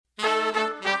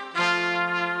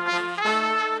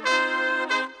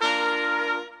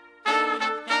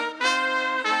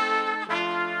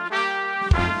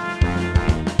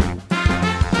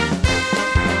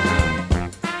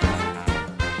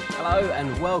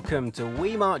welcome to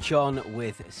We March On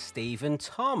with Steve and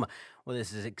Tom. Well,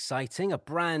 this is exciting, a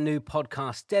brand new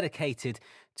podcast dedicated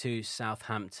to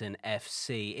Southampton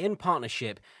FC in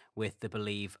partnership with the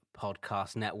BLEAV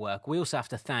podcast network. We also have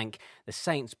to thank the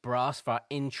Saints Brass for our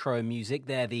intro music.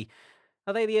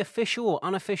 Are they the official or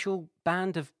unofficial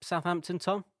band of Southampton,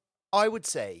 Tom? I would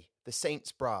say the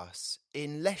Saints Brass,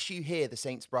 unless you hear the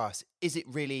Saints Brass, is it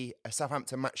really a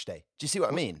Southampton match day? Do you see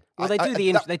what I mean? Well,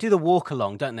 they do the walk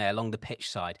along, don't they, along the pitch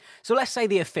side. So let's say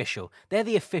they're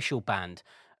the official band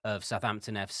of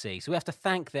Southampton FC. So we have to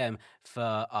thank them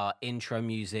for our intro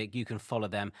music. You can follow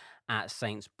them at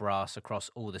Saints Brass across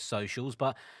all the socials.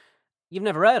 But you've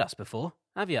never heard us before,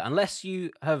 have you? Unless you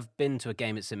have been to a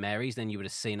game at St Mary's, then you would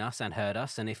have seen us and heard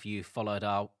us. And if you followed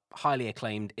our highly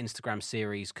acclaimed Instagram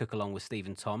series, Cook Along with Steve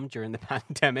and Tom, during the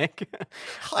pandemic.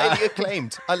 Highly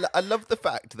acclaimed. I love the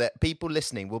fact that people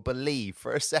listening will believe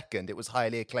for a second it was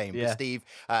highly acclaimed. Yeah. But Steve,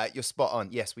 you're spot on.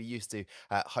 Yes, we used to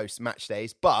host match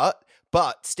days. But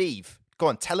Steve, go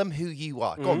on, tell them who you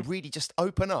are. Go on, really just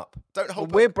open up. Don't hold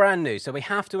back. We're brand new, so we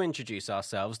have to introduce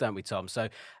ourselves, don't we, Tom? So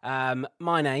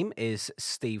my name is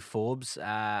Steve Forbes.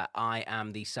 I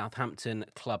am the Southampton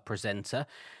club presenter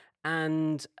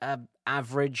and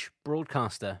average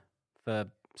broadcaster for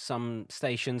some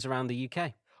stations around the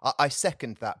UK. I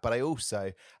second that, but I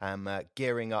also am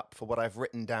gearing up for what I've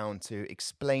written down to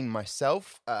explain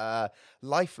myself.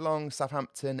 Lifelong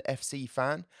Southampton FC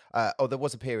fan. There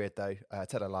was a period, though,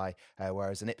 tell a lie, where I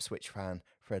was an Ipswich fan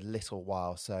for a little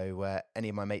while. So any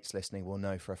of my mates listening will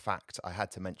know for a fact I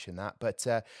had to mention that. But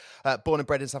born and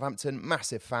bred in Southampton,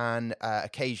 massive fan.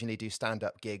 Occasionally do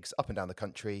stand-up gigs up and down the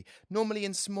country, normally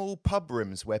in small pub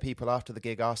rooms where people after the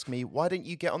gig ask me, why don't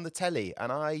you get on the telly?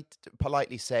 And I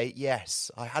politely say, yes,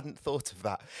 I hadn't thought of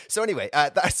that. So anyway,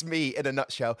 that's me in a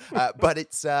nutshell. But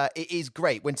it is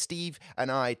great. When Steve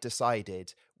and I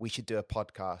decided we should do a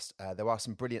podcast, there are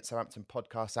some brilliant Southampton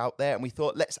podcasts out there, and we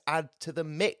thought, let's add to the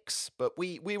mix. But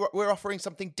we're offering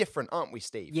something different, aren't we,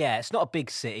 Steve? Yeah, it's not a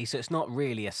big city, so it's not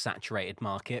really a saturated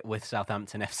market with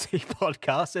Southampton FC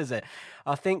podcasts, is it?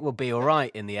 I think we'll be all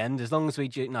right in the end. As long as we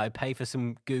pay for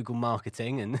some Google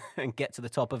marketing and get to the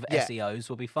top of SEOs,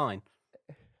 we'll be fine.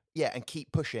 Yeah, and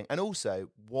keep pushing. And also,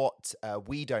 what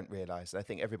we don't realise, and I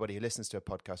think everybody who listens to a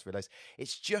podcast realise,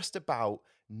 it's just about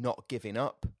not giving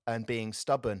up and being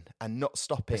stubborn and not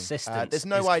stopping. Persistence there's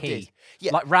no is idea. key.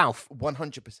 Yeah, like Ralph.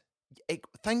 100%.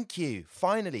 Thank you.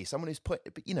 Finally, someone who's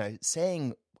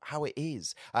saying how it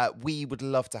is. We would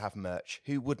love to have merch.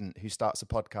 Who wouldn't? Who starts a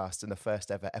podcast in the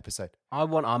first ever episode? I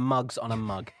want our mugs on a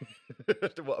mug.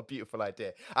 What a beautiful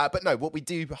idea. But no, what we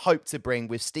do hope to bring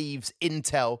with Steve's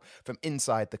intel from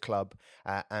inside the club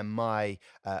and my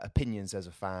opinions as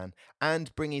a fan,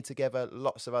 and bringing together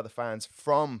lots of other fans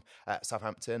from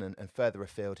Southampton and further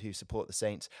afield who support the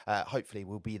Saints, hopefully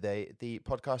will be the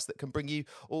podcast that can bring you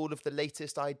all of the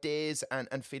latest ideas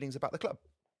and feelings about the club.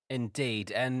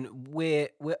 Indeed, and we're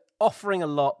offering a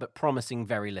lot but promising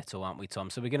very little, aren't we, Tom?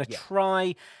 So we're going to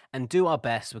try and do our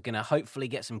best. We're going to hopefully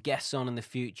get some guests on in the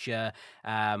future.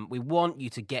 We want you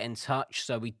to get in touch,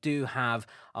 so we do have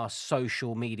our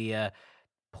social media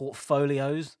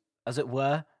portfolios, as it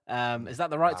were. Is that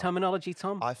the right terminology,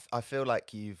 Tom? I feel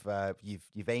like you've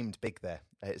aimed big there.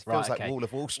 It feels like Wall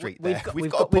of Wall Street. We've got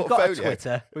a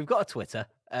Twitter. We've got a Twitter.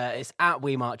 It's at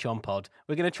We March On Pod.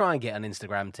 We're going to try and get on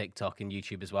Instagram, TikTok, and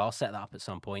YouTube as well. I'll set that up at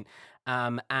some point.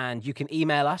 And you can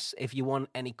email us if you want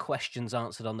any questions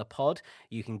answered on the pod.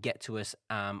 You can get to us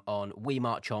on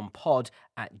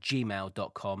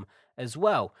wemarchonpod@gmail.com as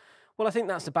well. Well, I think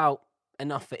that's about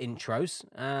enough for intros.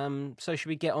 So should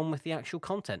we get on with the actual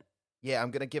content? Yeah, I'm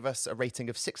going to give us a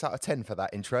rating of 6 out of 10 for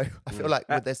that intro. I feel like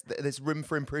there's room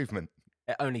for improvement.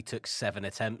 It only took 7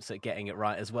 attempts at getting it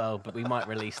right as well, but we might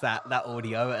release that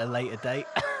audio at a later date.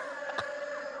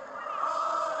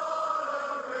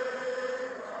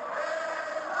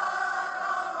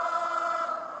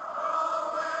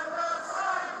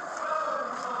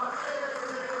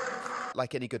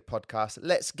 Like any good podcast,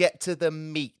 let's get to the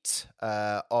meat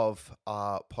of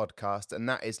our podcast, and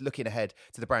that is looking ahead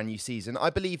to the brand new season.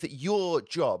 I believe that your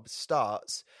job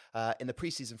starts in the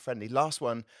pre-season friendly. Last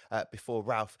one before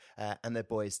Ralph and their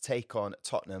boys take on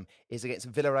Tottenham is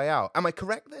against Villarreal. Am I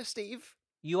correct there, Steve?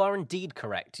 You are indeed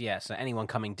correct, yes. So anyone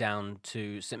coming down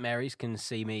to St Mary's can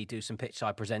see me do some pitch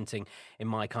side presenting in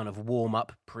my kind of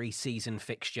warm-up pre-season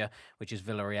fixture, which is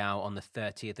Villarreal on the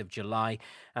 30th of July.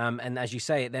 And as you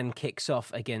say, it then kicks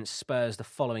off against Spurs the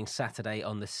following Saturday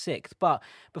on the 6th. But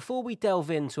before we delve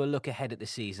into a look ahead at the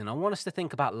season, I want us to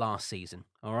think about last season,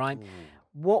 all right?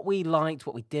 What we liked,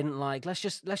 what we didn't like. Let's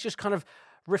just kind of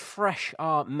refresh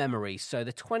our memories. So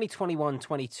the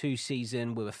 2021-22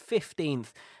 season, we were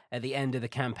 15th at the end of the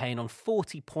campaign on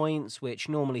 40 points, which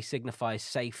normally signifies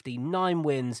safety. 9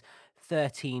 wins,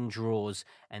 13 draws,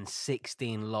 and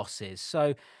 16 losses.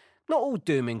 So not all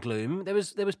doom and gloom. There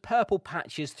was purple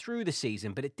patches through the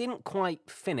season, but it didn't quite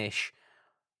finish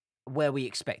where we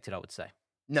expected, I would say.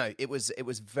 No, it was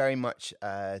very much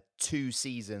 2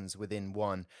 seasons within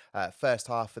one. First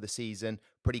half of the season,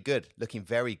 pretty good, looking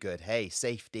very good. Hey,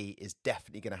 safety is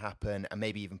definitely going to happen, and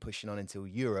maybe even pushing on into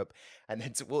Europe. And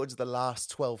then towards the last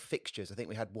 12 fixtures, I think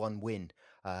we had 1 win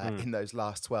in those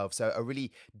last 12. So a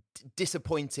really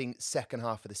disappointing second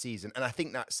half of the season. And I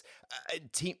think that's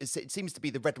it seems to be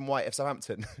the red and white of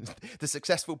Southampton. The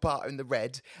successful part in the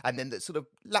red, and then the sort of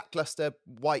lackluster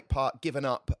white part given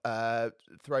up,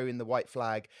 throwing the white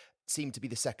flag, seemed to be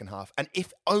the second half. And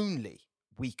if only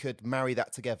we could marry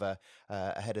that together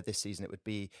ahead of this season, it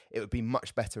would be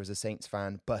much better as a Saints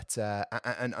fan. But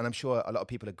and I'm sure a lot of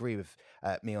people agree with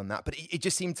me on that. But it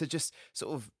just seemed to just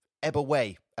sort of ebb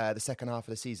away the second half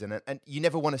of the season, and you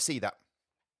never want to see that.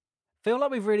 Feel like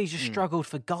we've really just struggled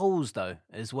for goals though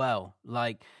as well.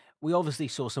 Like, we obviously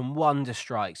saw some wonder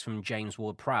strikes from James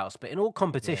Ward-Prowse, but in all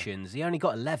competitions he only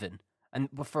got 11, and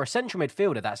for a central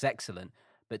midfielder that's excellent.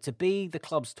 But to be the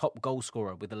club's top goal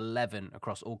scorer with 11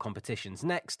 across all competitions.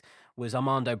 Next was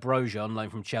Armando Broja on loan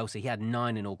from Chelsea. He had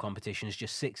 9 in all competitions,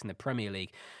 just 6 in the Premier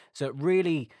League. So it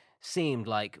really seemed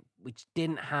like we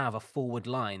didn't have a forward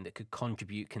line that could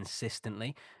contribute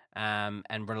consistently, and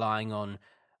relying on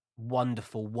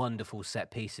wonderful, wonderful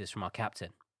set pieces from our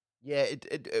captain. Yeah,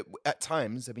 at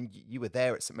times, I mean, you were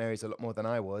there at St Mary's a lot more than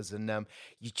I was, and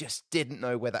you just didn't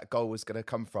know where that goal was going to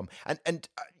come from. And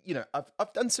you know,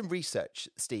 I've done some research,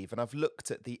 Steve, and I've looked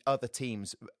at the other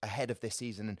teams ahead of this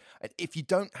season. And if you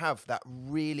don't have that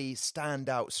really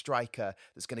standout striker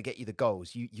that's going to get you the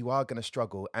goals, you are going to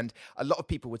struggle. And a lot of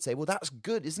people would say, well, that's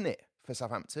good, isn't it, for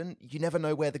Southampton? You never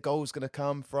know where the goal's going to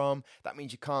come from. That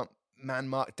means you can't man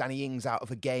mark Danny Ings out of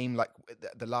a game like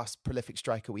the last prolific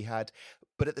striker we had.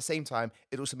 But at the same time,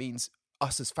 it also means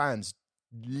us as fans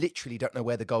literally don't know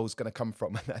where the goal's going to come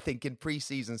from. And I think in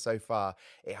pre-season so far,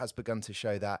 it has begun to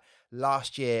show that.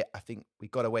 Last year, I think we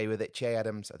got away with it. Che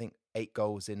Adams, I think 8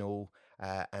 goals in all,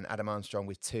 and Adam Armstrong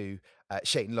with 2.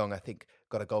 Shayton Long, I think,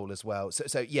 got a goal as well.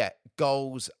 So yeah,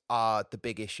 goals are the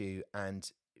big issue, and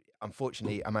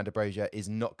unfortunately, Armando Broja is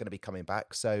not going to be coming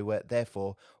back. So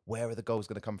therefore, where are the goals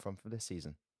going to come from for this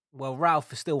season? Well,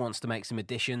 Ralph still wants to make some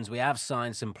additions. We have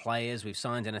signed some players. We've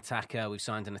signed an attacker. We've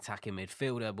signed an attacking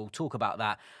midfielder. We'll talk about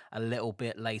that a little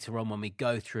bit later on when we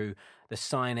go through the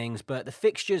signings. But the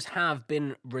fixtures have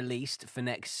been released for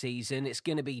next season. It's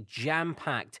going to be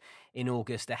jam-packed in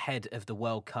August ahead of the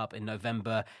World Cup in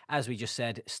November. As we just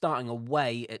said, starting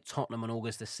away at Tottenham on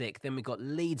August the 6th. Then we've got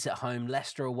Leeds at home,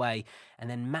 Leicester away, and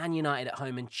then Man United at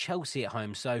home and Chelsea at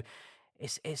home. So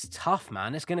it's tough,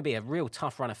 man. It's going to be a real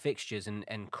tough run of fixtures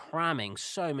and cramming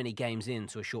so many games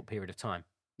into a short period of time.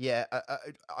 Yeah,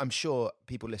 I'm sure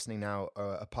people listening now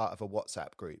are a part of a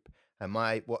WhatsApp group. And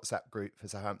my WhatsApp group for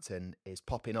Southampton is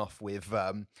popping off with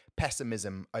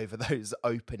pessimism over those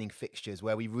opening fixtures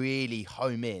where we really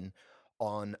home in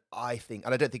on, I think,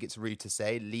 and I don't think it's rude to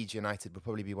say, Leeds United will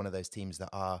probably be one of those teams that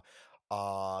are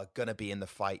going to be in the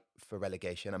fight for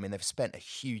relegation. I mean, they've spent a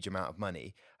huge amount of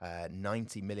money,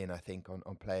 90 million, I think, on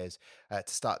players to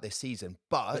start this season.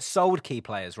 But sold key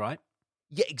players, right?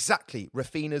 Yeah, exactly.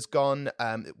 Rafinha's gone.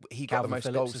 He got Calvin the most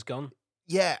Phillips goals. Has gone.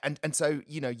 Yeah, and so,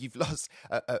 you know, you've lost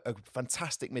a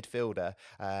fantastic midfielder,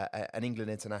 an England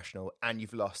international, and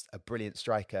you've lost a brilliant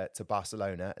striker to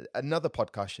Barcelona. Another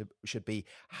podcast should be,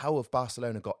 how have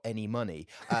Barcelona got any money,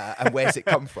 and where's it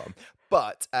come from?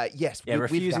 But yes,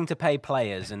 refusing to pay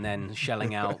players and then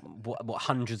shelling out what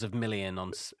hundreds of million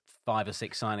on 5 or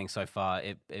 6 signings so far,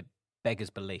 it beggars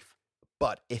belief.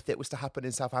 But if it was to happen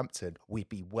in Southampton, we'd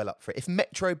be well up for it. If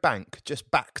Metro Bank just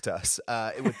backed us,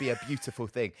 it would be a beautiful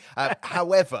thing.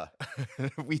 However,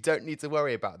 we don't need to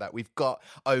worry about that. We've got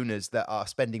owners that are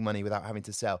spending money without having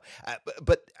to sell.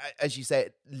 But as you say,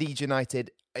 Leeds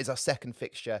United is our second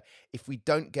fixture. If we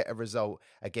don't get a result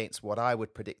against what I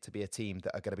would predict to be a team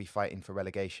that are going to be fighting for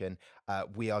relegation,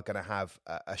 we are going to have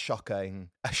a shocking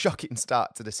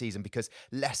start to the season, because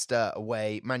Leicester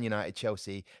away, Man United,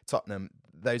 Chelsea, Tottenham,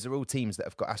 those are all teams that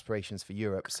have got aspirations for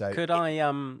Europe. So could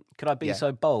I be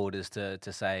so bold as to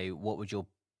say, what would your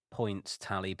points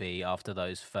tally be after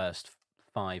those first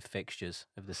 5 fixtures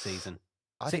of the season?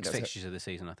 6 fixtures of the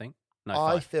season, I think. No,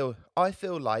 5. I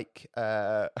feel like,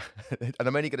 and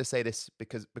I'm only going to say this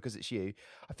because it's you,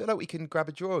 I feel like we can grab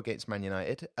a draw against Man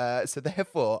United. So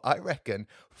therefore, I reckon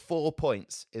 4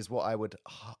 points is what I would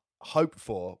hope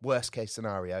for, worst case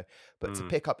scenario. But to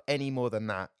pick up any more than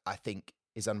that, I think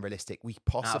is unrealistic. We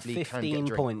possibly can get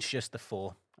 15 points, just the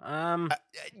 4.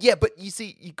 Yeah, but you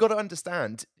see, you got to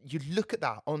understand, you look at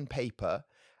that on paper,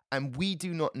 and we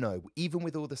do not know, even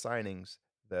with all the signings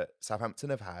that Southampton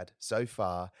have had so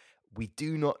far, we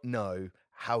do not know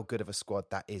how good of a squad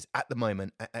that is at the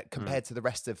moment compared to the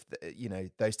rest of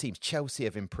those teams. Chelsea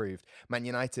have improved. Man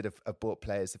United have bought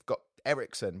players. They've got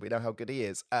Eriksen. We know how good he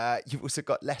is. You've also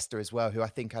got Leicester as well, who I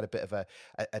think had a bit of a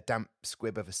damp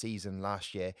squib of a season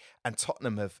last year. And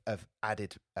Tottenham have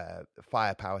added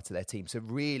firepower to their team. So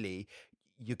really,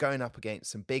 you're going up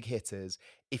against some big hitters.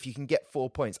 If you can get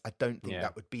 4 points, I don't think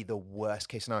that would be the worst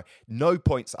case scenario. No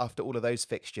points after all of those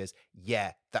fixtures.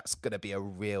 Yeah, that's going to be a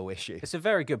real issue. It's a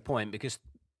very good point, because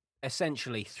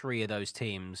essentially 3 of those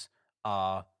teams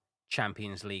are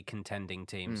Champions League contending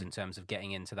teams in terms of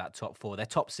getting into that top 4. They're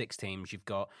top 6 teams. You've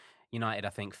got United, I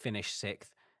think, finished 6th.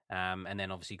 And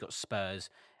then obviously you've got Spurs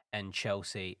and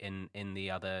Chelsea in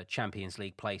the other Champions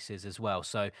League places as well.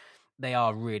 So they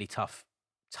are really tough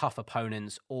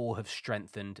opponents. All have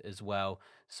strengthened as well.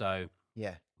 So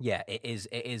yeah, it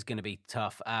is going to be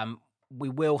tough. We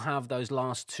will have those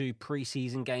last 2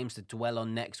 preseason games to dwell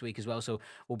on next week as well. So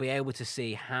we'll be able to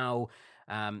see how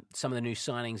some of the new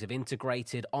signings have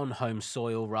integrated on home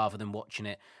soil rather than watching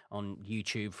it on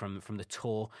YouTube from the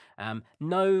tour.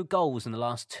 No goals in the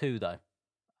last 2, though,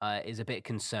 is a bit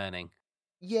concerning.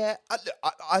 Yeah,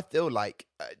 I feel like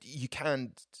you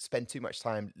can spend too much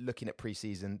time looking at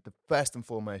preseason. The first and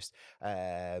foremost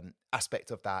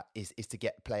aspect of that is to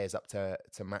get players up to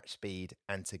match speed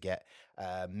and to get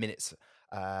minutes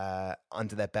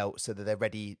under their belt so that they're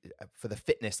ready for the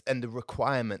fitness and the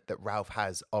requirement that Ralph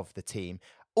has of the team.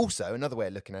 Also, another way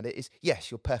of looking at it is, yes,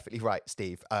 you're perfectly right,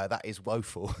 Steve. That is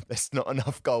woeful. There's not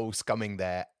enough goals coming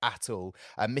there at all.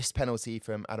 A missed penalty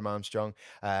from Adam Armstrong,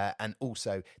 and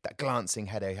also that glancing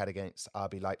header he had against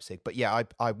RB Leipzig. But yeah,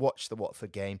 I watched the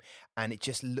Watford game, and it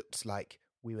just looked like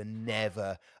we were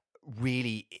never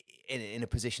really in a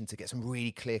position to get some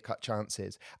really clear-cut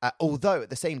chances. Although, at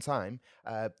the same time,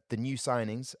 the new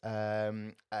signings,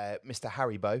 Mr.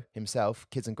 Haribo himself,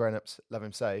 kids and grown-ups love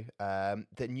him so,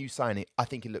 the new signing, I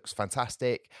think it looks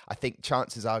fantastic. I think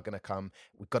chances are going to come.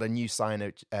 We've got a new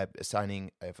signing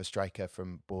of a striker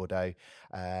from Bordeaux,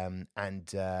 and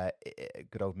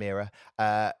good old Mira.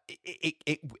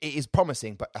 It is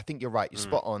promising, but I think you're right. You're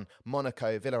spot on.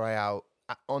 Monaco, Villarreal,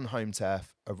 on home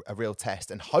turf, a real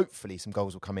test, and hopefully some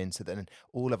goals will come in so that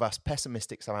all of us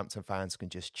pessimistic Southampton fans can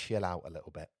just chill out a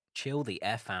little bit. Chill the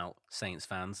F out, Saints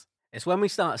fans. It's when we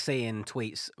start seeing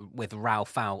tweets with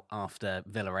Ralph out after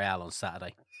Villarreal on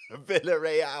Saturday.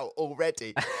 Villarreal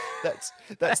already.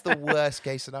 That's the worst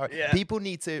case scenario. Yeah. People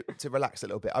need to relax a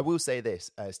little bit. I will say this,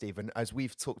 Stephen, as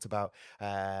we've talked about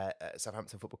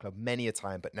Southampton Football Club many a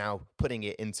time, but now putting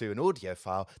it into an audio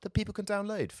file that people can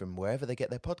download from wherever they get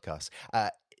their podcasts.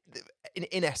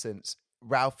 In essence,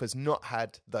 Ralph has not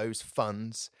had those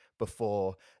funds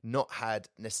before, not had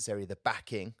necessarily the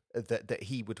backing that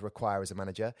he would require as a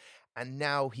manager. And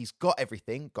now he's got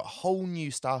everything, got a whole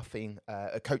new staffing,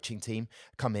 a coaching team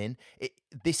come in.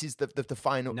 This is the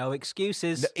final. No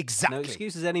excuses. No, exactly. No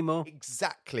excuses anymore.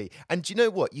 Exactly. And do you know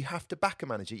what? You have to back a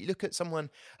manager. You look at someone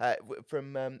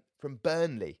from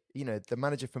Burnley, the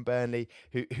manager from Burnley,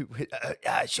 who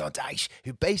Sean Dyche,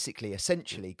 who basically,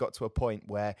 essentially got to a point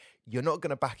where you're not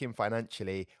going to back him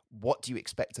financially. What do you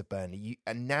expect of Burnley?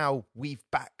 And now we've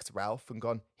backed Ralph and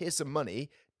gone, here's some money.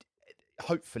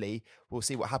 Hopefully we'll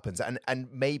see what happens, and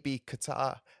maybe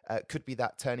Qatar could be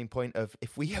that turning point of,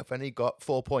 if we have only got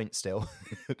 4 points still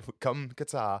come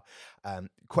Qatar,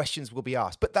 questions will be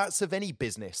asked. But that's of any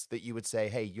business that you would say,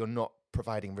 hey, you're not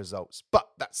providing results. But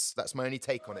that's my only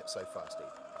take on it so far, Steve.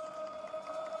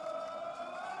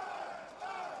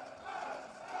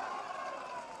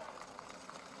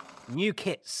 New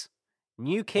kits.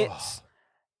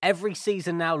 Every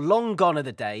season now, long gone are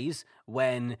the days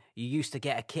when you used to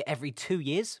get a kit every 2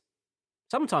 years.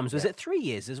 Sometimes was it 3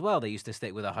 years as well? They used to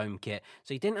stick with a home kit.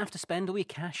 So you didn't have to spend all your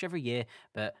cash every year.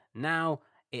 But now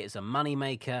it is a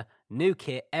moneymaker. New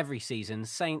kit every season.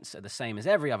 Saints are the same as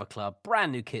every other club.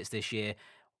 Brand new kits this year.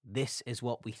 This is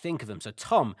what we think of them. So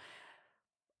Tom,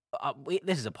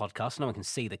 this is a podcast. No one can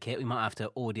see the kit. We might have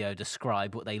to audio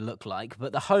describe what they look like.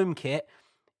 But the home kit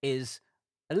is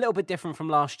a little bit different from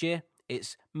last year.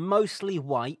 It's mostly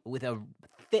white with a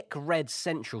thick red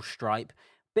central stripe,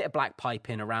 bit of black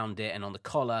piping around it and on the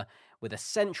collar, with a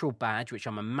central badge, which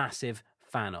I'm a massive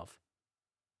fan of.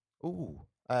 Ooh,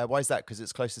 why is that? Because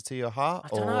it's closer to your heart? I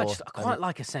don't know. I quite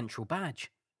like a central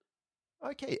badge.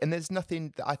 Okay, and there's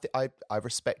nothing that I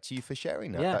respect you for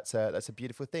sharing that. Yeah. That's a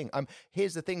beautiful thing.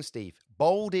 Here's the thing, Steve.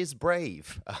 Bold is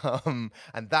brave, and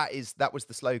that was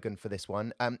the slogan for this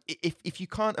one. If you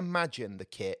can't imagine the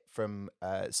kit from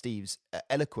Steve's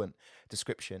eloquent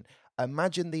description,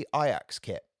 imagine the Ajax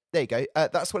kit. There you go.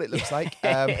 That's what it looks like.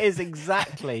 It is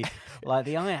exactly like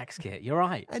the Ajax kit. You're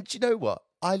right. And do you know what?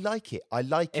 I like it. I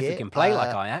like it. If it can play like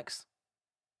Ajax,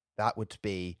 that would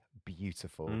be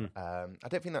beautiful. I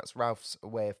don't think that's Ralph's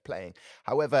way of playing.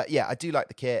 However, yeah, I do like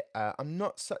the kit. I'm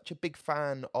not such a big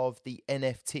fan of the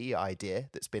NFT idea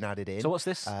that's been added in. So what's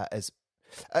this?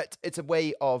 It's a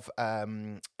way of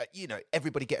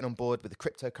everybody getting on board with the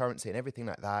cryptocurrency and everything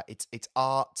like that. It's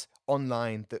art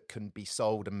online that can be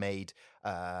sold and made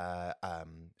a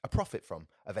profit from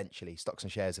eventually. Stocks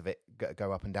and shares of it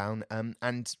go up and down.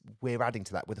 And we're adding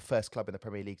to that. We're the first club in the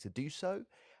Premier League to do so.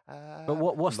 But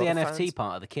what's the NFT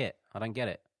part of the kit? I don't get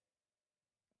it.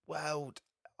 Well,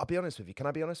 I'll be honest with you. Can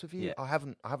I be honest with you? Yeah. I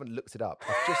haven't looked it up.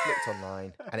 I've just looked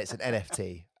online, and it's an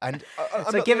NFT. And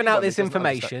so giving out this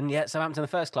information, Southampton, the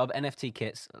first club, NFT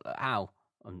kits. How?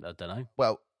 I don't know.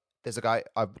 Well, there's a guy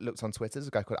I've looked on Twitter. There's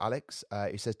a guy called Alex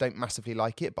who says don't massively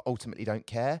like it, but ultimately don't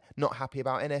care. Not happy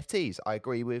about NFTs. I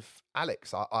agree with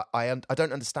Alex. I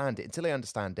don't understand it. Until I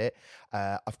understand it,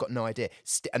 I've got no idea.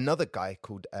 Another guy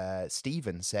called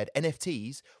Stephen said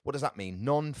NFTs. What does that mean?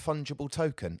 Non-fungible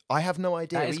token. I have no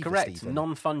idea. That is either, correct. Stephen.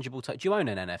 Non-fungible token. Do you own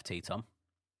an NFT, Tom?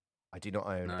 I do not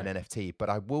own No. an NFT, but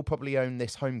I will probably own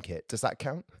this home kit. Does that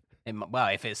count? Well,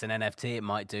 if it's an NFT, it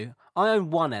might do. I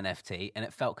own one NFT, and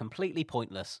it felt completely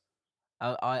pointless.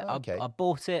 Okay. I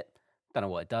bought it. Don't know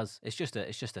what it does. It's just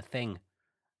a thing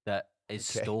that is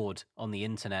stored on the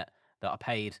internet that I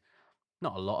paid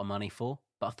not a lot of money for.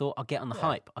 But I thought I'll get on the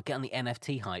hype. I'll get on the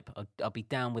NFT hype. I'll be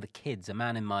down with the kids. A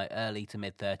man in my early to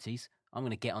mid 30s. I'm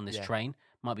going to get on this train.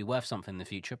 Might be worth something in the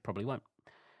future. Probably won't.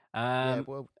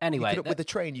 Anyway, with the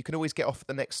train, you can always get off at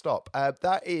the next stop.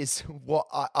 That is what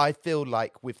I feel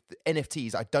like with the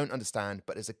NFTs. I don't understand,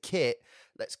 but as a kit,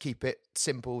 let's keep it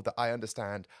simple that I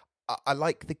understand. I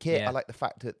like the kit. Yeah. I like the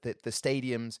fact that the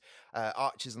stadium's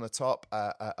arches on the top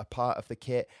are part of the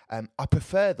kit. I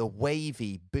prefer the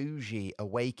wavy, bougie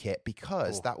away kit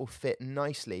because that will fit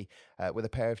nicely with a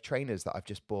pair of trainers that I've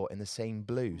just bought in the same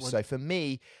blue. So for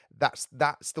me, that's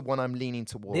the one I'm leaning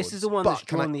towards. This is the one that's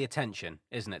drawn the attention,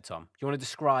 isn't it, Tom? Do you want to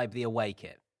describe the away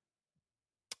kit?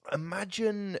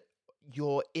 Imagine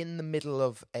you're in the middle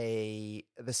of the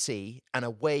sea and a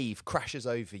wave crashes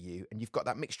over you and you've got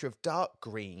that mixture of dark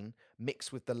green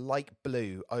mixed with the light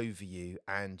blue over you,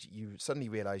 and you suddenly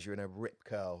realize you're in a rip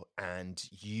curl and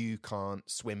you can't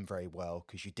swim very well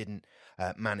because you didn't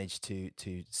manage to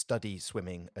study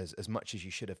swimming as much as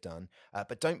you should have done.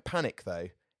 But don't panic though,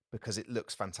 because it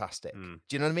looks fantastic. Do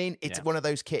you know what I mean? It's one of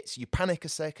those kits. You panic a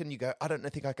second, you go, I don't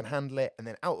think I can handle it. And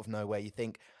then out of nowhere, you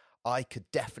think, I could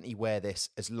definitely wear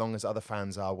this as long as other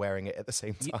fans are wearing it at the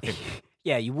same time.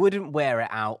 Yeah, you wouldn't wear it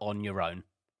out on your own,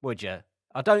 would you?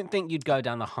 I don't think you'd go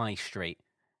down the high street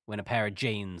in a pair of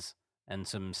jeans and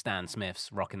some Stan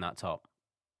Smiths rocking that top.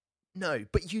 No,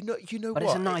 but you know but what?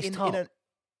 It's a nice top.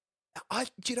 I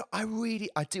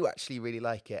do actually really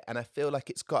like it, and I feel like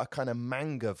it's got a kind of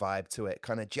manga vibe to it,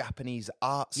 kind of Japanese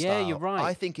art style. Yeah, you're right.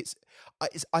 I think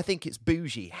it's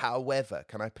bougie. However,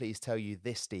 can I please tell you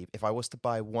this, Steve? If I was to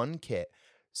buy one kit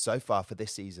so far for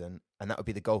this season, and that would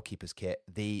be the goalkeeper's kit,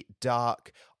 the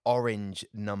dark orange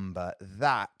number,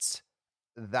 that's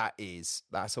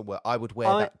a word. I would wear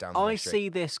that down the I street. see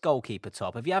this goalkeeper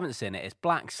top. If you haven't seen it, it's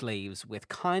black sleeves with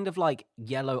kind of like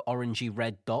yellow, orangey,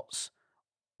 red dots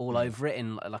all over it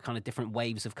in like kind of different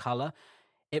waves of colour.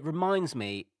 It reminds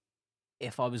me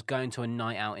if I was going to a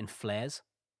night out in Flares,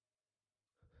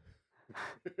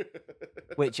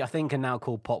 which I think are now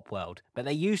called Pop World, but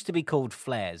they used to be called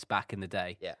Flares back in the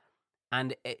day. Yeah.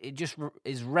 And it just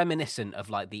is reminiscent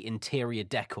of like the interior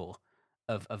decor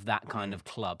of that kind of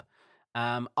club.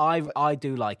 I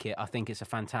do like it. I think it's a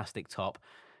fantastic top.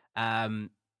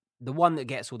 The one that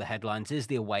gets all the headlines is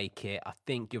the away kit. I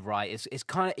think you're right. It's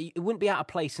kind of, it wouldn't be out of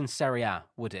place in Serie A,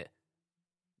 would it?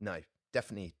 No,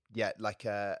 definitely. Yeah, like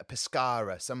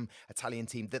Pescara, some Italian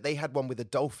team that they had one with a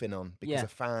dolphin on because a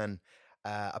fan,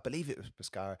 I believe it was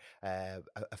Pescara,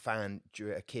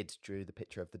 a kid drew the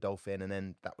picture of the dolphin, and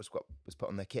then that was what was put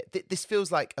on their kit. This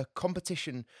feels like a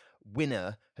competition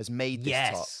winner has made this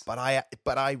Yes. top,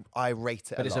 but I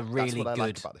rate it. But a it's lot. a really That's what I good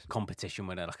like about this. competition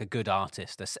winner, like a good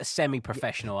artist, a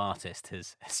semi-professional artist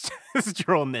has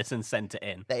drawn this and sent it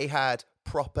in. They had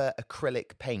proper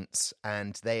acrylic paints,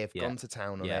 and they have gone to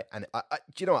town on it. And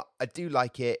do you know what? I do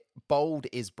like it. Bold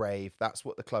is brave. That's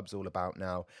what the club's all about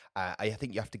now. I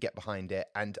think you have to get behind it,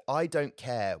 and I don't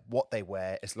care what they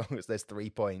wear as long as there's 3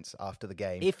 points after the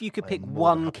game. If you could pick I'm more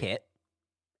than one happy. kit,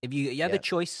 if you had a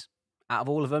choice out of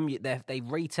all of them, they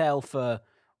retail for,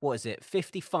 what is it,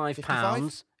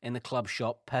 £55 in the club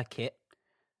shop per kit.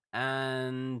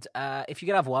 And if you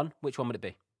could have one, which one would it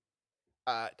be?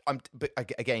 But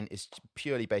again, it's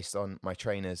purely based on my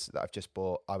trainers that I've just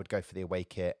bought. I would go for the away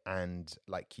kit, and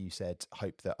like you said,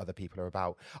 hope that other people are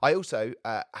about. I also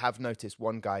have noticed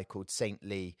one guy called Saint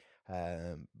Lee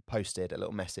posted a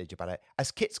little message about it.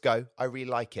 As kits go, I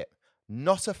really like it.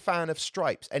 Not a fan of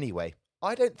stripes, anyway.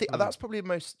 I don't think that's probably the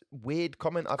most weird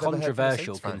comment I've ever heard from a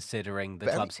Controversial, Saints fan. considering the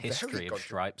club's history of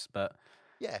stripes, but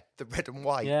yeah, the red and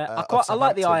white. yeah, I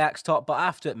like the Ajax top, but I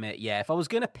have to admit, if I was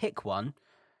going to pick one,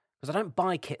 because I don't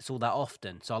buy kits all that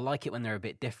often, so I like it when they're a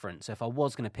bit different. So if I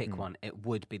was going to pick one, it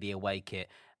would be the away kit,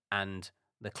 and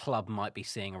the club might be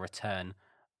seeing a return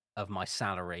of my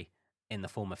salary in the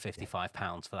form of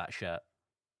 £55 for that shirt.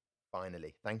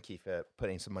 Finally, thank you for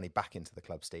putting some money back into the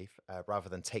club, Steve, rather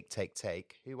than take.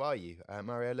 Who are you?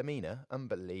 Mario Lemina?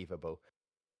 Unbelievable.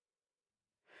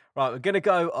 Right, we're going to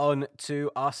go on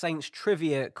to our Saints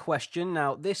trivia question.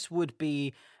 Now, this would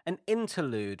be an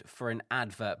interlude for an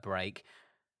advert break,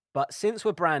 but since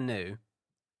we're brand new,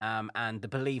 and the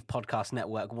BLEAV Podcast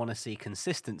Network want to see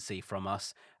consistency from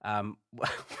us,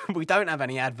 we don't have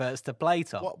any adverts to play,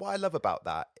 Tom. What I love about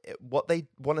that, what they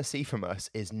want to see from us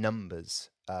is numbers.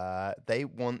 They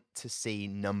want to see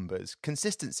numbers.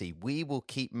 Consistency. We will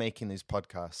keep making these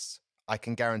podcasts. I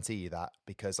can guarantee you that,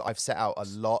 because I've set out a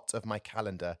lot of my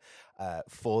calendar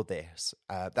for this.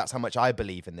 That's how much I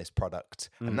believe in this product,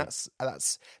 and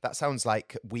that sounds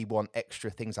like we want extra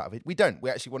things out of it. We don't. We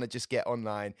actually want to just get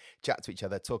online, chat to each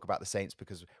other, talk about the Saints,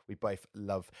 because we both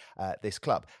love this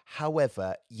club.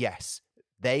 However, yes,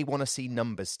 they want to see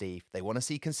numbers, Steve. They want to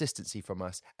see consistency from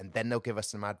us, and then they'll give us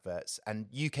some adverts. And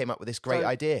you came up with this great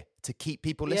idea to keep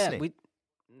people listening.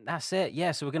 That's it.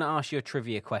 Yeah, so we're going to ask you a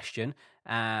trivia question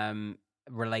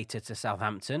related to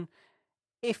Southampton.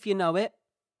 If you know it,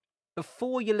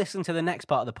 before you listen to the next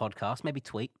part of the podcast, maybe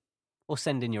tweet or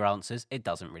send in your answers. It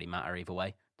doesn't really matter either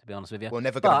way, to be honest with you. We're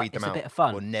never going to read them out. It's a bit of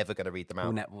fun. We're never going to read them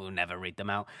out. We'll never read them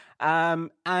out.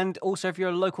 And also, if you're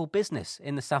a local business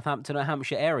in the Southampton or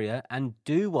Hampshire area and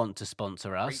do want to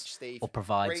sponsor us or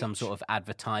provide some sort of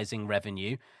advertising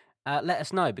revenue, let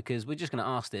us know, because we're just going to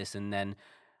ask this and then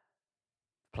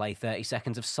play 30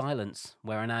 seconds of silence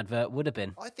where an advert would have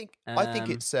been. I think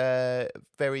it's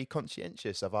very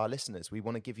conscientious of our listeners. We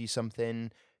want to give you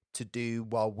something to do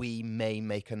while we may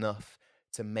make enough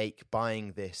to make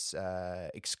buying this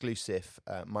exclusive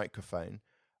microphone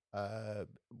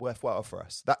worthwhile for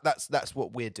us. That's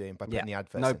what we're doing by putting the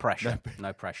adverts. No pressure.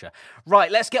 No pressure.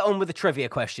 Right, let's get on with the trivia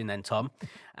question then, Tom.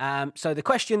 So the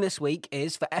question this week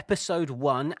is for episode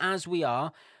 1, as we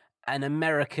are an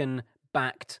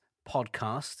American-backed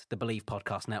podcast, the BLEAV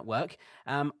Podcast Network,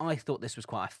 I thought this was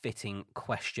quite a fitting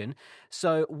question.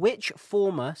 So, which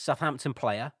former Southampton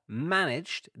player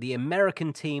managed the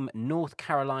American team North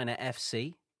Carolina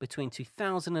FC between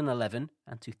 2011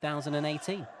 and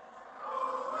 2018?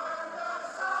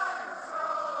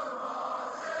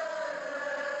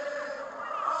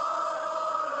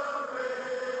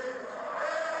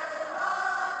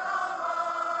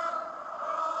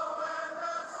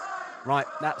 Right,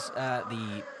 that's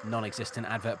the non-existent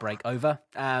advert break over.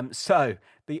 So,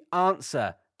 the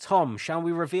answer, Tom, shall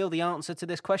we reveal the answer to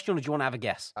this question, or do you want to have a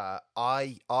guess?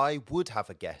 I would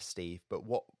have a guess, Steve, but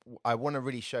what I want to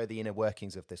really show the inner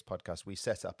workings of this podcast. We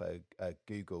set up a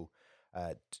Google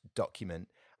document,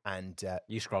 and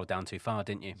you scrolled down too far,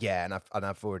 didn't you? Yeah, and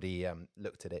I've already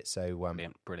looked at it. So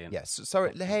brilliant. Yes. Yeah, so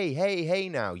hey,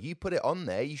 now you put it on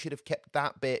there. You should have kept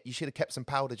that bit. You should have kept some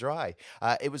powder dry.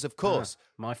 It was, of course,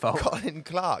 my fault. Colin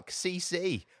Clark,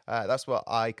 CC. That's what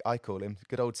I call him.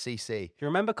 Good old CC. Do you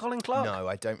remember Colin Clark? No,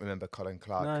 I don't remember Colin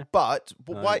Clark. No. But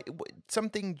why?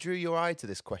 Something drew your eye to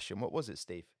this question. What was it,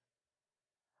 Steve?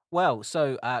 Well,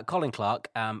 so Colin Clark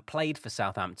played for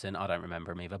Southampton. I don't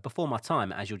remember him either. Before my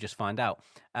time, as you'll just find out.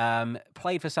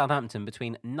 Played for Southampton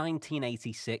between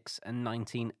 1986 and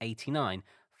 1989.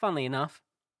 Funnily enough,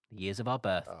 the years of our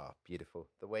birth. Oh, beautiful.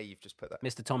 The way you've just put that.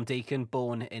 Mr. Tom Deacon,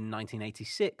 born in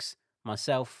 1986.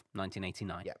 Myself,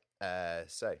 1989. Yeah.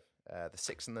 So The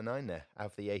 6 and the 9 there out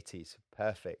of the 80s.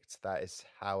 Perfect. That is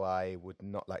how I would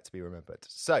not like to be remembered.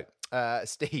 So,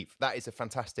 Steve, that is a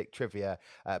fantastic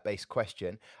trivia-based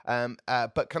question.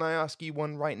 But can I ask you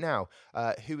one right now?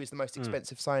 Who is the most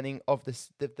expensive signing of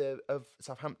of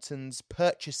Southampton's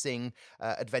purchasing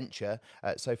adventure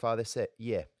so far this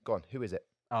year? Go on. Who is it?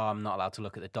 Oh, I'm not allowed to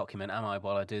look at the document, am I,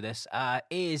 while I do this?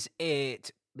 Is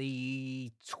it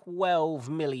the £12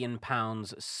 million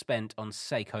spent on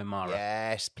Seiko Mara?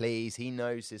 Yes, please. He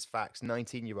knows his facts.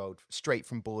 19-year-old, straight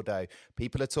from Bordeaux.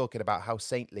 People are talking about how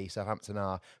saintly Southampton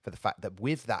are for the fact that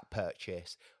with that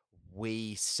purchase,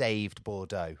 we saved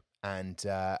Bordeaux. And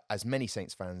as many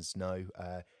Saints fans know,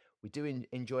 we do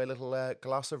enjoy a little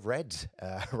glass of red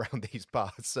around these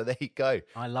parts. So there you go.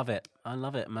 I love it.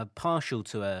 I'm partial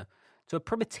to a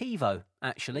Primitivo,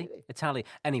 actually. Really? Italian.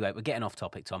 Anyway, we're getting off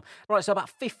topic, Tom. Right, so about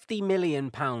 £50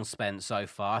 million spent so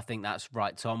far. I think that's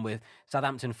right, Tom, with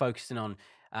Southampton focusing on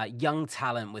young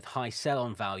talent with high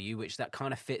sell-on value, which that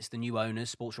kind of fits the new owners,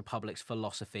 Sports Republic's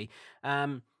philosophy.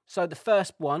 So the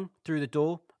first one through the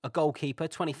door, a goalkeeper,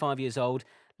 25 years old,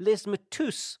 Liz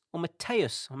Mateus, or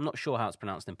Mateus. I'm not sure how it's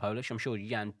pronounced in Polish. I'm sure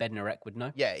Jan Bednarek would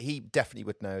know. Yeah, he definitely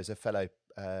would know as a fellow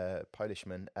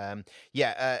Polishman.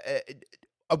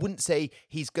 I wouldn't say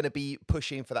he's going to be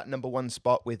pushing for that number one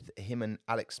spot with him and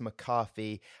Alex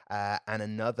McCarthy and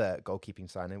another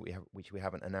goalkeeping signing which we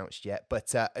haven't announced yet,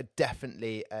 but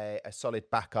definitely a solid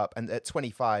backup. And at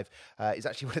 25, is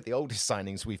actually one of the oldest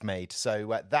signings we've made.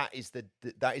 So that is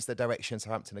the direction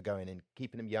Southampton are going in,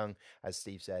 keeping him young, as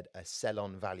Steve said, a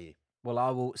sell-on value. Well, I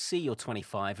will see your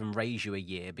 25 and raise you a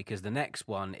year because the next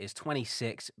one is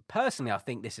 26. Personally, I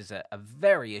think this is a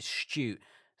very astute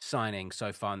signing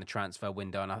so far in the transfer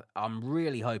window, and I'm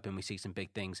really hoping we see some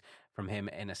big things from him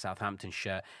in a Southampton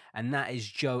shirt, and that is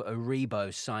Joe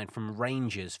Aribo, signed from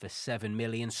Rangers for $7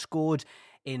 million, scored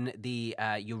in the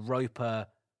Europa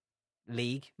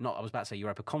League, I was about to say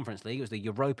Europa Conference League, it was the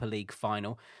Europa League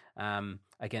final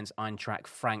against Eintracht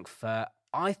Frankfurt.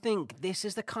 I think this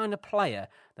is the kind of player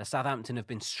that Southampton have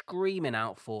been screaming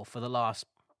out for the last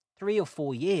 3 or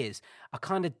 4 years, a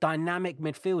kind of dynamic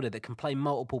midfielder that can play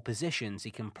multiple positions. He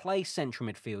can play central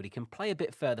midfield. He can play a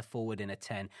bit further forward in a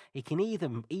 10. He can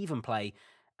even play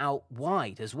out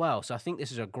wide as well. So I think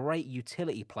this is a great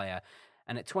utility player.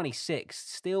 And at 26,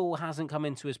 still hasn't come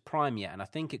into his prime yet. And I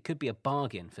think it could be a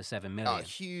bargain for $7 million. A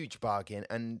huge bargain.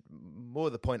 And more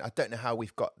to the point, I don't know how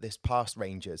we've got this past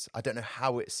Rangers. I don't know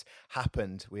how it's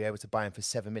happened. We were able to buy him for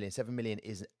 $7 million. $7 million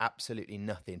is absolutely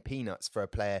nothing. Peanuts for a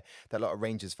player that a lot of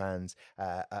Rangers fans...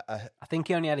 I think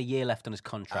he only had a year left on his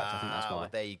contract. I think that's why. Well,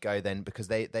 there you go then, because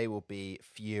they will be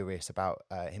furious about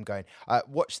him going.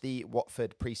 Watch the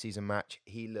Watford pre-season match.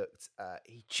 He looked...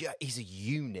 he's a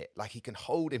unit. Like, he can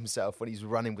hold himself when he's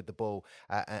running with the ball,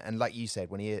 and like you said,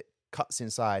 when he cuts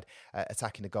inside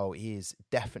attacking the goal, he is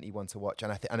definitely one to watch.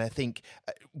 And I think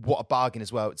what a bargain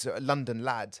as well. It's a London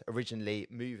lad originally,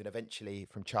 moving eventually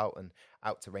from Charlton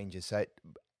out to Rangers, so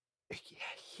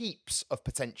heaps of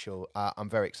potential. I'm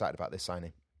very excited about this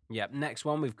signing. Yep. Next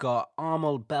one, we've got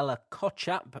Armel Bella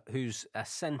Kochap, who's a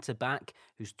centre back,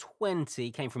 who's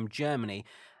 20, came from Germany.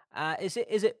 Is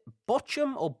it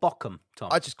Bochum or Bochum, Tom?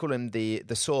 I just call him the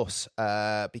sauce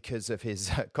because of his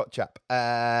Kotchap.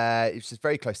 It's just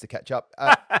very close to ketchup.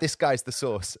 This guy's the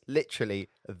sauce, literally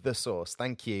the sauce.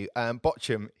 Thank you.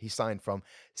 Bochum, he signed from.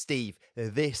 Steve,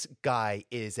 this guy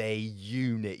is a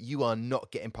unit. You are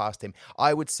not getting past him.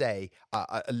 I would say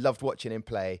I loved watching him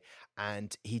play,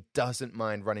 and he doesn't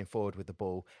mind running forward with the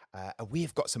ball.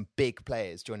 We've got some big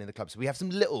players joining the club. So we have some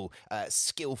little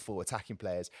skillful attacking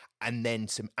players and then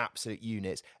some absolute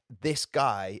units. This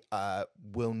guy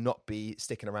will not be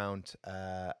sticking around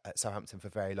at Southampton for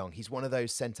very long. He's one of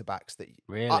those centre-backs that...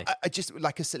 Really? I just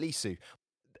like a Salisu.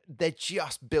 They're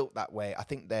just built that way. I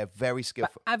think they're very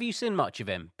skillful. But have you seen much of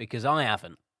him? Because I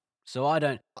haven't. So I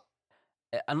don't...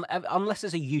 Unless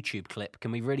there's a YouTube clip,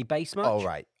 can we really base much? All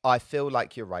right. I feel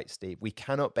like you're right, Steve. We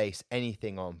cannot base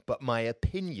anything on, but my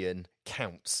opinion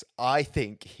counts. I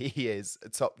think he is a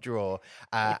top draw.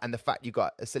 And the fact you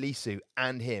got Salisu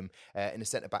and him in a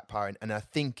centre-back pairing, and I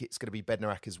think it's going to be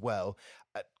Bednarek as well.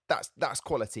 That's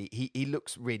quality. He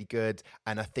looks really good,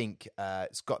 and I think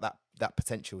it's got that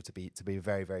potential to be a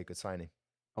very, very good signing.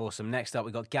 Awesome. Next up,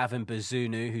 we've got Gavin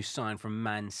Bazunu, who signed from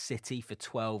Man City for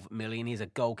 $12 million. He's a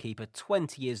goalkeeper,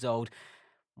 20 years old.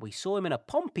 We saw him in a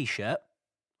Pompey shirt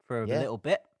for a little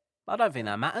bit. I don't think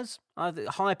that matters.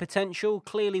 High potential,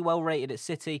 clearly well rated at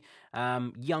City.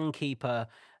 Young keeper,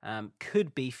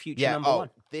 could be future number one.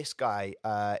 This guy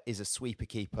is a sweeper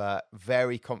keeper,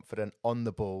 very confident on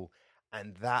the ball.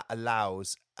 And that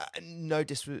allows, no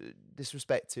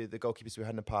disrespect to the goalkeepers we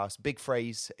had in the past, Big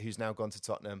Fraze, who's now gone to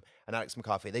Tottenham, and Alex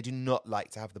McCarthy, they do not like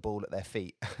to have the ball at their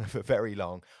feet for very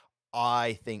long.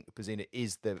 I think Bazunu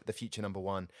is the future number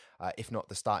one, if not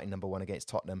the starting number one against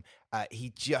Tottenham.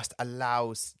 He just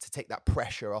allows to take that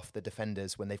pressure off the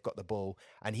defenders when they've got the ball.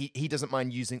 And he doesn't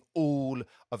mind using all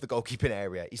of the goalkeeping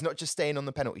area. He's not just staying on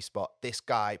the penalty spot. This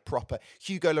guy, proper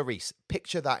Hugo Lloris,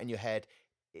 picture that in your head.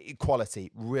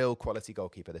 Quality, real quality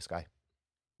goalkeeper, this guy.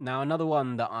 Now, another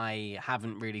one that I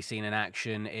haven't really seen in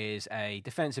action is a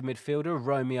defensive midfielder,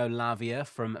 Romeo Lavia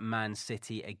from Man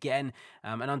City again.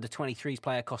 An under-23s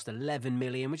player, cost 11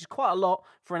 million, which is quite a lot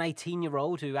for an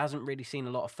 18-year-old who hasn't really seen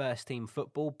a lot of first-team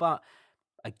football. But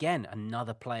again,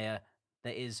 another player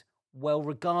that is well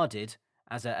regarded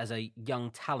as a young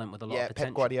talent with a lot of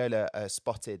potential. Pep Guardiola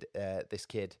spotted this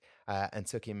kid and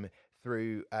took him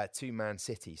through to Man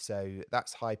City. So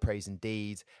that's high praise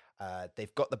indeed.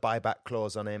 They've got the buyback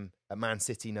clause on him. Man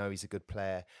City know he's a good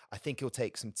player. I think he'll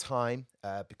take some time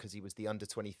because he was the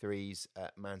under-23s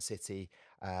at Man City.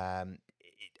 And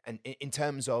in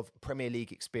terms of Premier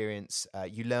League experience,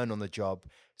 you learn on the job.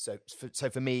 So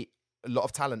for me, a lot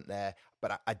of talent there.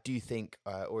 But I do think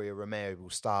Oriol Romeo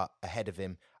will start ahead of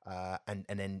him. And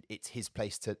then it's his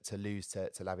place to lose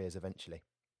to Lavia's eventually.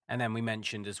 And then we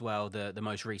mentioned as well the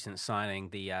most recent signing,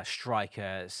 the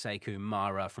striker Sekou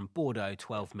Mara from Bordeaux,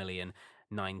 12 million,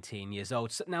 19 years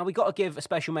old. So now, we got to give a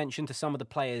special mention to some of the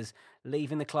players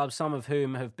leaving the club, some of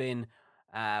whom have been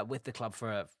with the club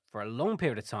for a long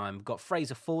period of time. We've got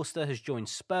Fraser Forster has joined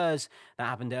Spurs. That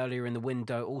happened earlier in the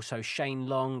window. Also, Shane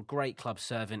Long, great club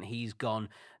servant. He's gone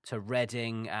to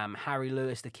Reading. Harry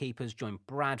Lewis, the keeper's joined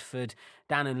Bradford.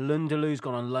 Danon Lundalu's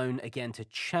gone on loan again to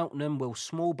Cheltenham. Will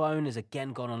Smallbone has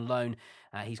again gone on loan.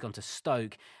 He's gone to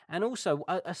Stoke. And also,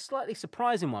 a slightly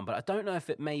surprising one, but I don't know if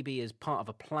it maybe is part of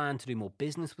a plan to do more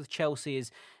business with Chelsea,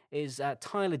 is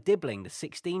Tyler Dibbling, the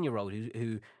 16-year-old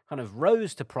who kind of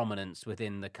rose to prominence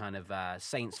within the kind of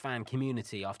Saints fan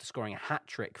community after scoring a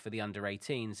hat-trick for the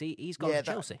under-18s. He's gone to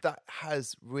Chelsea. That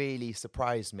has really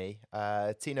surprised me.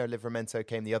 Tino Livramento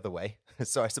came the other way.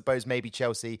 So I suppose maybe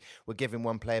Chelsea were giving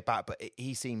one player back, but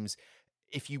he seems,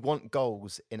 if you want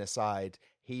goals in a side,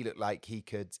 he looked like he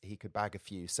could bag a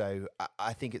few. So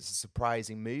I think it's a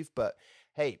surprising move, but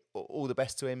hey, all the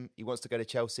best to him. He wants to go to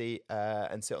Chelsea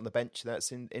and sit on the bench.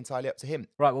 That's entirely up to him.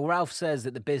 Right, well, Ralph says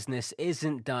that the business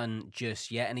isn't done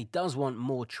just yet, and he does want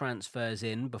more transfers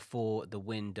in before the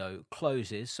window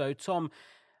closes. So, Tom,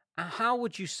 how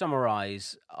would you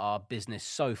summarise our business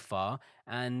so far?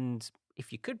 And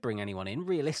if you could bring anyone in,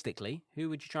 realistically, who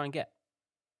would you try and get?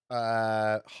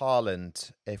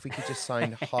 Haaland. If we could just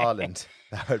sign Haaland,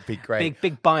 that would be great.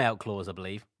 Big buyout clause, I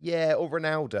believe. Yeah, or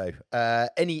Ronaldo.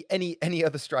 Any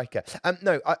other striker.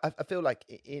 No, I feel like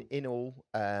in all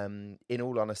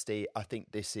honesty, I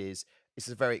think this is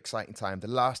a very exciting time. The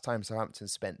last time Southampton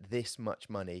spent this much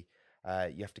money,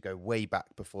 you have to go way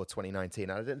back before 2019.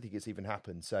 And I don't think it's even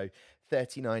happened. So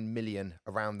 39 million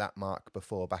around that mark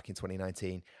before, back in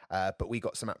 2019. But we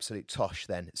got some absolute tosh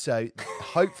then. So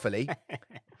hopefully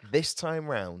this time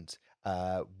round,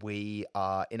 we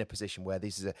are in a position where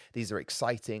these are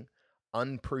exciting,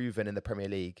 unproven in the Premier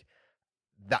League.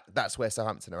 That's where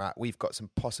Southampton are at. We've got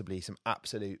possibly some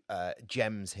absolute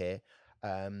gems here.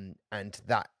 And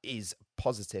that is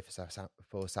positive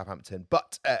for Southampton.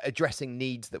 But addressing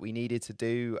needs that we needed to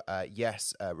do,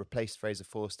 yes, replaced Fraser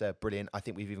Forster, brilliant. I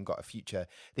think we've even got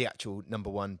the actual number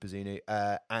one, Bazunu.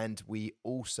 And we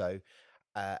also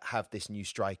have this new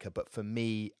striker. But for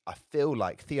me, I feel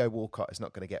like Theo Walcott is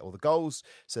not going to get all the goals.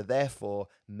 So therefore,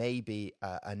 maybe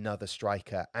another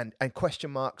striker. And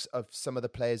question marks of some of the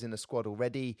players in the squad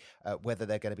already, whether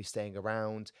they're going to be staying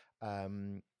around.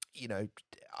 You know,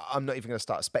 I'm not even going to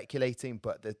start speculating,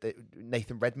 but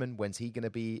Nathan Redmond, when's he going to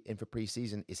be in for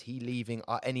pre-season? Is he leaving?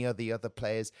 Are any of the other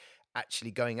players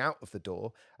actually going out of the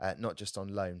door, not just on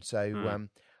loan? So,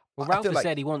 well, Ralph has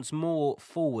said he wants more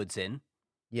forwards in.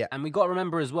 Yeah. And we've got to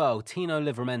remember as well, Tino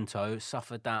Livramento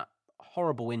suffered that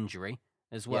horrible injury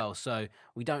as well. Yeah. So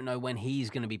we don't know when he's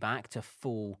going to be back to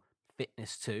full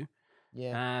fitness too.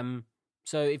 Yeah.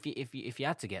 So if you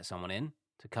had to get someone in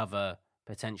to cover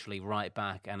potentially right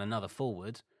back and another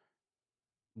forward,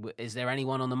 is there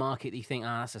anyone on the market that you think,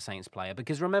 that's a Saints player?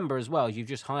 Because remember as well, you've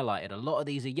just highlighted, a lot of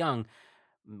these are young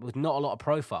with not a lot of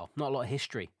profile, not a lot of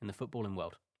history in the footballing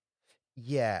world.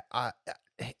 Yeah,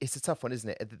 it's a tough one, isn't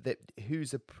it?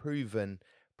 Who's a proven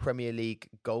Premier League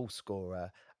goal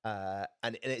scorer?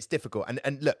 And it's difficult.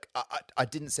 And look, I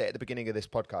didn't say it at the beginning of this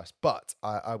podcast, but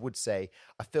I would say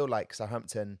I feel like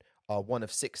Southampton are one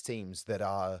of 6 teams that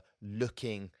are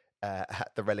looking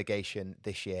at the relegation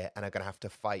this year and are going to have to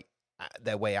fight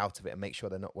their way out of it and make sure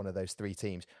they're not one of those three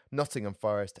teams. Nottingham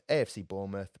Forest, AFC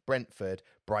Bournemouth, Brentford,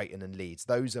 Brighton and Leeds.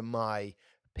 Those are my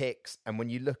picks. And when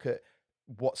you look at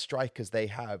what strikers they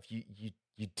have, you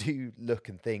do look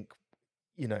and think,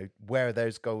 where are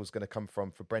those goals going to come from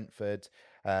for Brentford?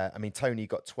 Tony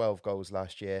got 12 goals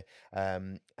last year.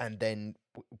 And then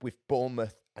with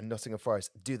Bournemouth and Nottingham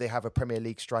Forest, do they have a Premier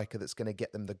League striker that's going to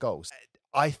get them the goals?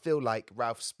 I feel like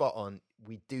Ralph's spot on.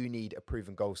 We do need a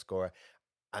proven goal scorer.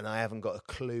 And I haven't got a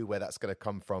clue where that's going to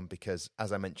come from because,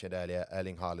 as I mentioned earlier,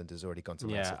 Erling Haaland has already gone to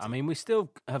Man City. Yeah, we still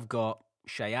have got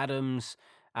Shea Adams,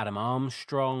 Adam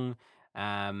Armstrong.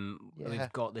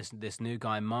 We've got this new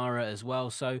guy, Mara, as well.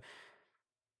 So,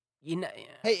 hey,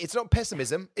 it's not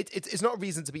pessimism. It's not a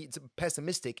reason to be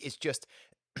pessimistic. It's just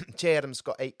Shea Adams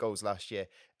got 8 goals last year.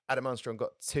 Adam Armstrong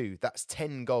got 2. That's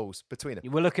 10 goals between them.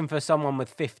 We're looking for someone with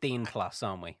 15 plus,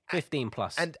 aren't we? 15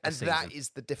 plus. And that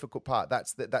is the difficult part.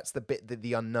 That's the bit,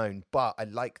 the unknown. But I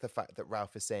like the fact that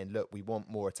Ralph is saying, look, we want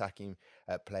more attacking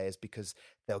players because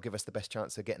they'll give us the best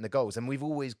chance of getting the goals. And we've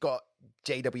always got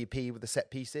JWP with the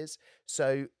set pieces.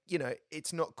 So,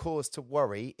 it's not cause to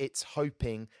worry. It's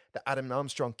hoping that Adam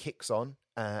Armstrong kicks on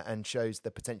and shows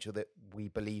the potential that we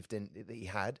believed in that he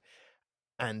had.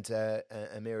 And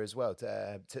Amir as well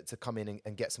to come in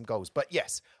and get some goals. But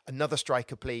yes, another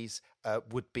striker, please,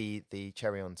 would be the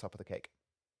cherry on top of the cake.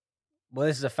 Well,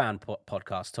 this is a fan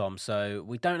podcast, Tom, so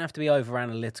we don't have to be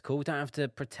over-analytical. We don't have to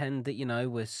pretend that,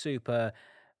 we're super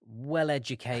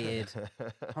well-educated,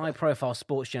 high-profile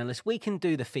sports journalists. We can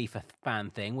do the FIFA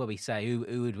fan thing where we say,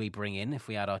 who would we bring in if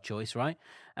we had our choice, right?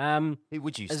 Who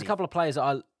would you There's see? a couple of players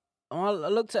that I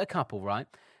looked at a couple, right?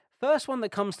 First one that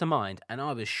comes to mind, and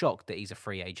I was shocked that he's a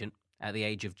free agent at the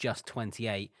age of just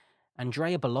 28,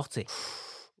 Andrea Bellotti.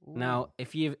 Now,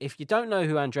 if you don't know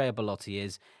who Andrea Bellotti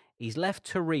is, he's left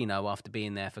Torino after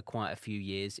being there for quite a few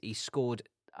years. He scored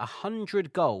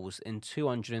 100 goals in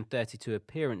 232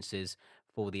 appearances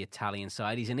for the Italian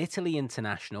side. He's an Italy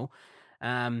international.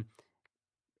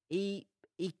 He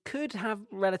could have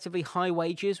relatively high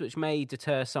wages, which may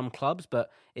deter some clubs, but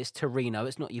it's Torino,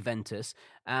 it's not Juventus.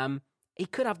 He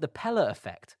could have the Pella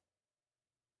effect.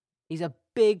 He's a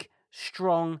big,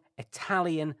 strong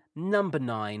Italian number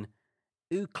 9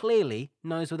 who clearly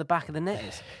knows where the back of the net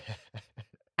is.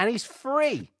 And he's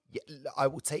free. Yeah, I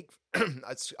will take...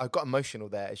 I got emotional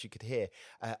there, as you could hear.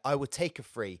 I would take a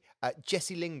free.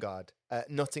 Jesse Lingard,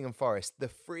 Nottingham Forest. The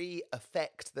free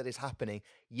effect that is happening.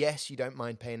 Yes, you don't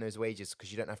mind paying those wages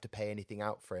because you don't have to pay anything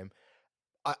out for him.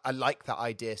 I like that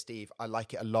idea, Steve. I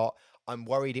like it a lot. I'm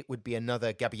worried it would be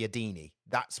another Gabbiadini.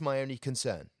 That's my only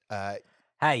concern.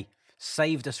 Hey,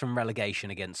 saved us from relegation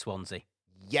against Swansea.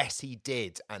 Yes, he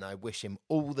did, and I wish him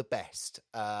all the best.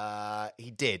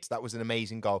 He did. That was an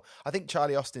amazing goal. I think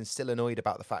Charlie Austin's still annoyed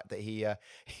about the fact that he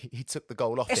took the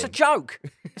goal off It's him. a joke.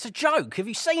 It's a joke. Have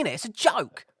you seen it? It's a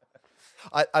joke.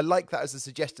 I like that as a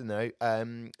suggestion, though.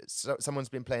 Someone's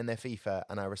been playing their FIFA,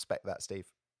 and I respect that, Steve.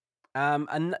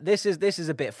 And this is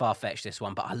a bit far-fetched, this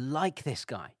one, but I like this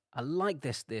guy. I like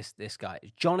this guy.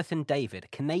 Jonathan David,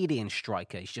 Canadian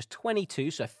striker. He's just 22,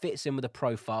 so fits in with the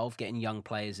profile of getting young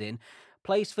players in.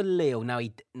 Plays for Lille.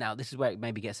 Now this is where it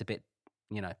maybe gets a bit,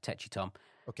 tetchy, Tom.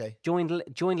 Okay. Joined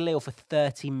Lille for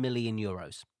 30 million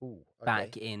euros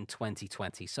back okay. in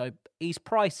 2020. So he's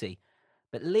pricey.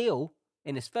 But Lille,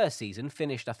 in his first season,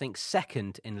 finished, I think,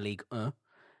 second in Ligue 1.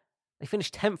 They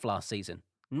finished 10th last season.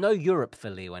 No Europe for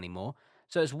Lille anymore.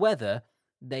 So it's whether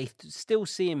they still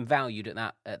see him valued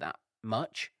at that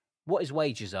much, what his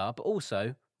wages are, but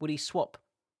also would he swap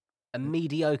a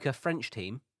mediocre French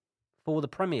team for the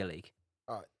Premier League?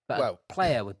 But a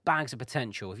player with bags of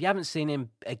potential. If you haven't seen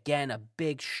him, again, a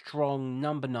big, strong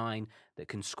number 9 that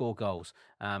can score goals.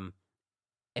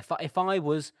 If I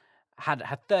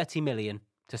had 30 million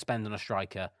to spend on a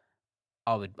striker,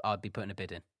 I'd be putting a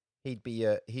bid in. He'd be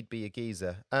a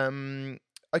geezer.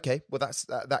 Okay, well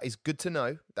that is good to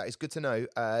know. That is good to know.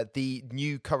 The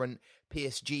new current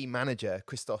PSG manager,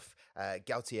 Christophe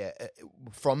Galtier,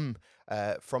 from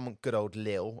good old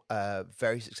Lille,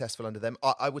 very successful under them.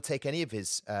 I would take any of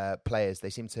his players. They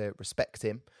seem to respect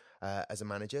him as a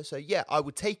manager. So yeah, I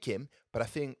would take him. But I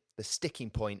think the sticking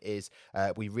point is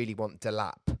we really want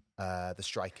Delap, the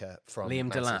striker from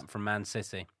Liam Delap from Man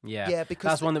City. Yeah,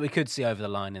 because that's one that we could see over the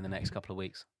line in the next couple of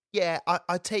weeks. Yeah,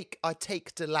 I take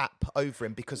Delap over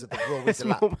him because of the Rory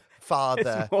Delap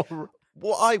father.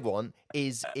 What I want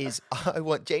is I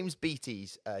want James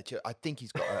Beattie's. I think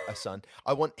he's got a son.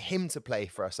 I want him to play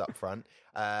for us up front.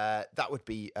 That would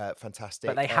be fantastic.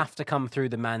 But they have to come through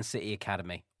the Man City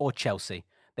academy or Chelsea.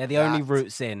 They're the only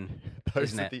routes in,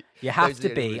 isn't it? You have to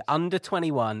be under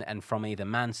 21 and from either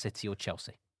Man City or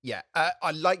Chelsea. Yeah,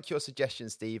 I like your suggestion,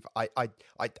 Steve. I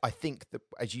think that,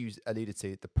 as you alluded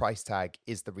to, the price tag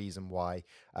is the reason why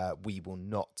we will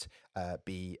not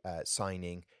be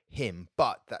signing him.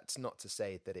 But that's not to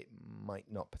say that it might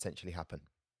not potentially happen.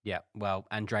 Yeah, well,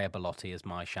 Andrea Bellotti is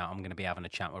my shout. I'm going to be having a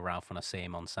chat with Ralph when I see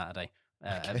him on Saturday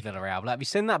at Villarreal. Have you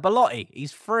seen that? Bellotti,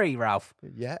 he's free, Ralph.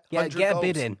 Yeah, get a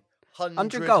bid in.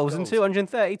 100 goals and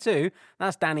 232.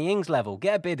 That's Danny Ings level.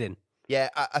 Get a bid in. Yeah,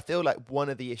 I feel like one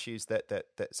of the issues that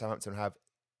Southampton have,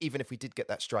 even if we did get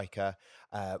that striker,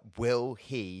 will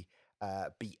he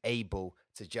be able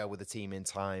to gel with the team in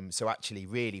time? So actually,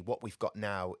 really, what we've got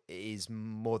now is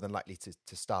more than likely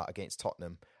to start against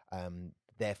Tottenham.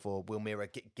 Therefore, will Mira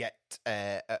get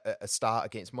a start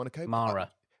against Monaco?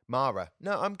 Mara.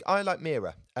 No, I like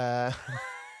Mira. That's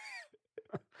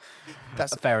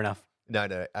fair enough.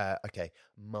 No. Okay,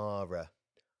 Mara.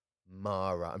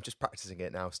 I'm just practicing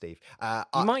it now, Steve.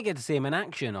 You might get to see him in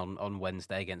action on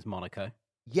Wednesday against Monaco.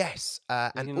 Yes,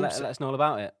 and also, let us know all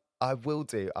about it. I will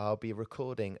do. I'll be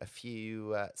recording a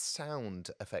few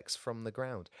sound effects from the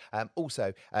ground.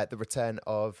 Also, the return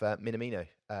of Minamino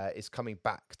is coming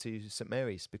back to St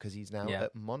Mary's because he's now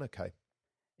at Monaco.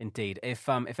 Indeed. If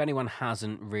anyone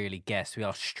hasn't really guessed, we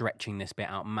are stretching this bit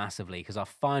out massively because our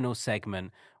final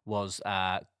segment was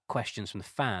questions from the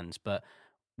fans, but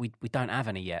we don't have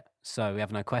any yet, so we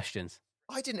have no questions.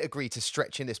 I didn't agree to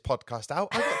stretching this podcast out.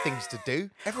 I've got things to do.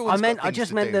 I meant the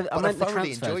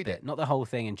transfers bit, not the whole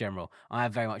thing in general. I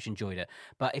have very much enjoyed it.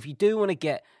 But if you do want to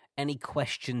get any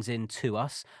questions in to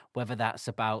us, whether that's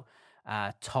about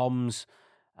Tom's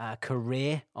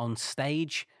career on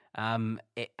stage,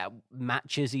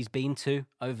 matches he's been to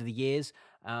over the years,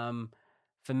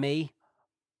 for me,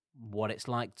 what it's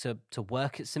like to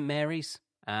work at St Mary's,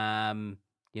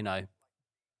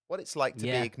 what it's like to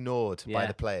be ignored by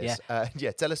the players.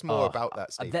 Tell us more about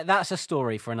that, Steve. That's a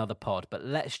story for another pod, but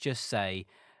let's just say,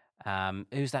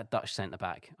 who's that Dutch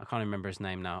centre-back? I can't remember his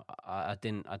name now. I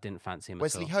didn't fancy him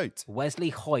Wesley at all. Hoedt.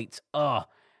 Wesley Hoedt. Oh,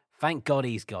 thank God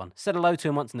he's gone. Said hello to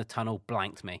him once in the tunnel,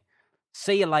 blanked me.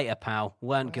 See you later, pal.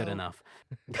 Weren't good enough.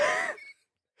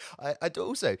 I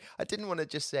didn't want to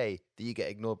just say that you get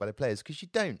ignored by the players, because you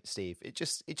don't, Steve. It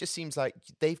just seems like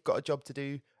they've got a job to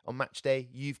do on match day.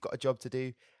 You've got a job to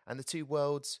do, and the two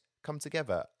worlds come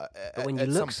together. But when you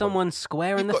look someone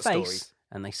square in the face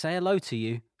and they say hello to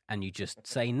you, and you just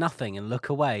say nothing and look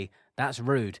away, that's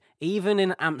rude. Even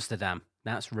in Amsterdam,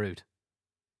 that's rude.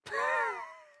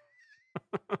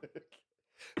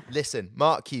 Listen,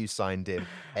 Mark Hughes signed him.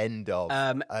 End of.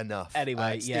 Enough.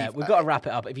 Anyway, Steve, we've got to wrap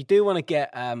it up. If you do want to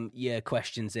get your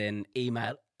questions in,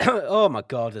 email. Oh my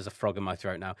God, there's a frog in my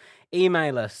throat now.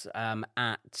 Email us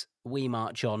at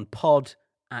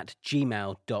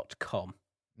wemarchonpod@gmail.com.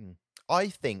 I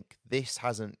think this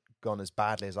hasn't gone as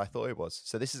badly as I thought it was.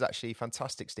 So this is actually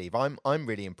fantastic, Steve. I'm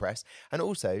really impressed. And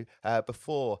also,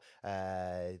 before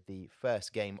the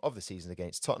first game of the season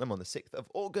against Tottenham on the 6th of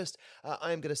August,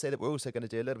 I am going to say that we're also going to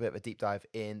do a little bit of a deep dive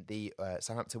in the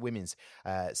Southampton women's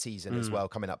season as well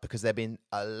coming up, because there have been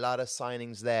a lot of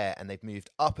signings there and they've moved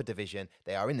up a division.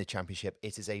 They are in the Championship.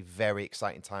 It is a very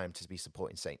exciting time to be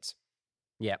supporting Saints.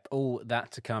 Yep, all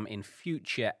that to come in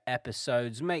future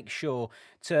episodes. Make sure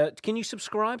to... Can you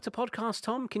subscribe to podcast,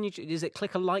 Tom? Is it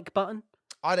click a like button?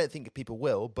 I don't think people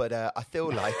will, but I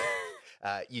feel like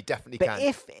you definitely can.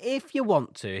 But if you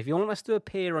want to, if you want us to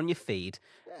appear on your feed,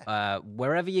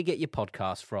 wherever you get your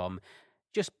podcast from,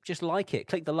 just like it.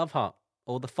 Click the love heart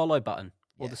or the follow button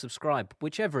or the subscribe,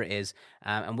 whichever it is,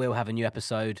 and we'll have a new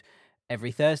episode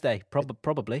every Thursday,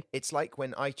 probably. It's like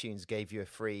when iTunes gave you a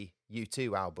free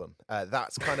U2 album.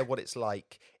 That's kind of what it's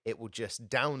like. It will just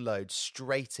download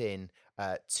straight in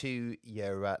to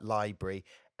your library,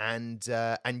 and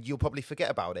you'll probably forget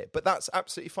about it. But that's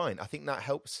absolutely fine. I think that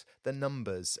helps the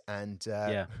numbers, and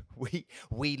we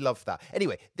love that.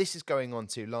 Anyway, this is going on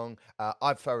too long.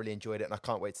 I've thoroughly enjoyed it, and I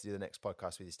can't wait to do the next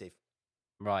podcast with you, Steve.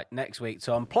 Right, next week,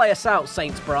 Tom. Play us out,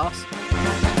 Saints Brass.